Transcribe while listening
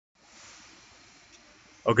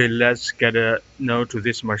Okay, let's get a know to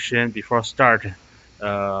this machine before start.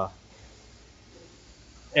 Uh,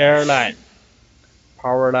 Air line,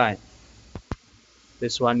 power line.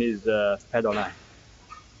 This one is the pedal line.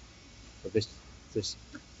 So this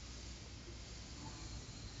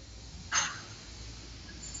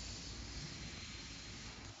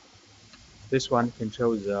this one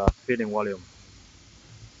controls the filling volume.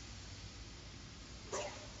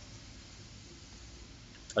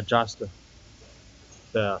 Adjust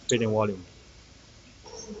the filling volume.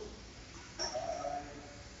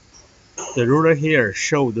 The ruler here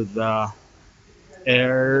showed the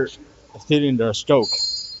air cylinder stroke.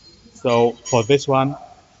 So for this one,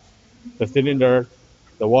 the cylinder,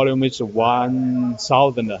 the volume is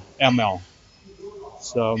 1,000 ml.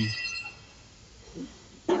 So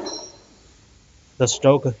the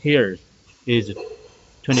stroke here is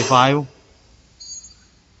 25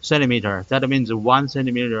 centimeter. That means 1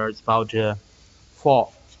 centimeter is about 4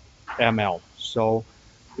 ml. So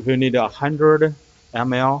if you need 100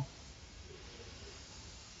 ml,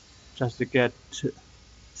 just to get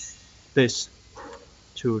this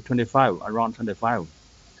to 25, around 25.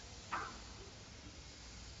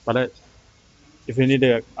 But if you need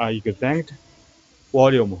a exact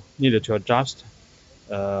volume, need to adjust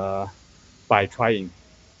uh, by trying.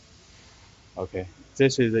 Okay,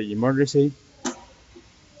 this is the emergency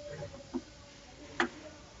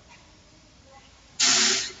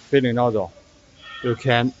filling nozzle. You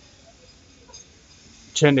can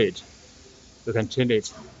change it. You can change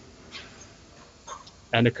it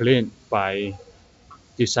and clean by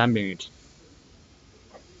disarming it.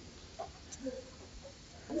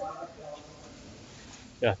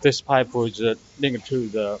 Yeah, this pipe is linked to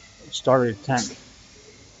the storage tank.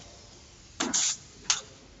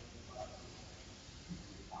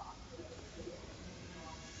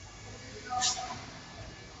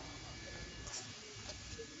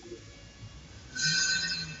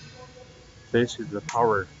 This is the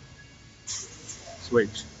power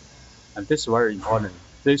switch, and this is very important.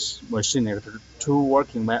 This machine has two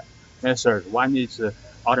working methods. One is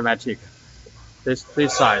automatic. This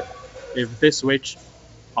side, if this switch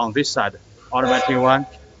on this side, automatic one,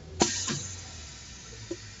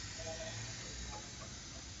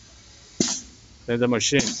 then the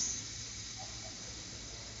machine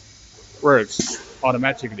works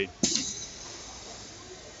automatically.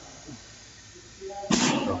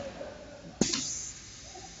 So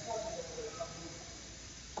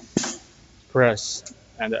press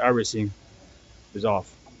and everything is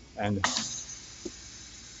off. And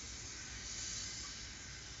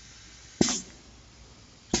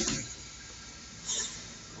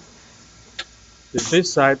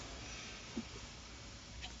this side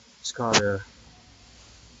is called the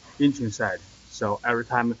engine side. So every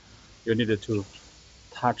time you need to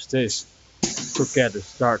touch this to get the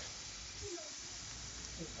start.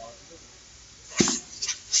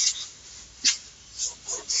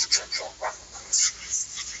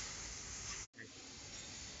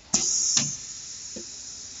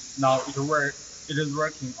 Now it is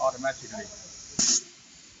working automatically.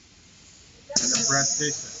 And press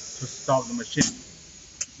this to stop the machine.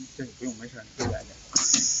 这个不用，没事，就来点。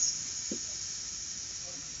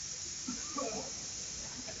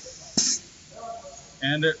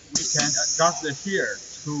And we can adjust here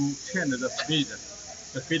to change the speed,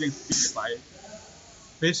 the filling speed by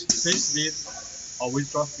this speed or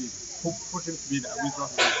withdraw speed. Pushing speed and withdraw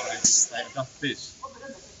speed by adjust this.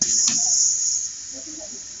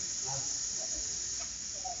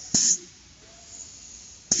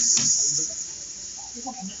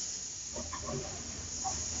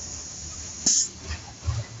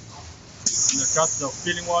 And adjust the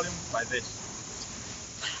filling volume by this.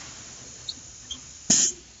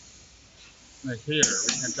 And here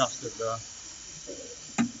we can adjust the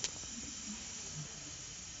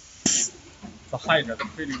height of the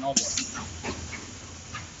filling nozzle.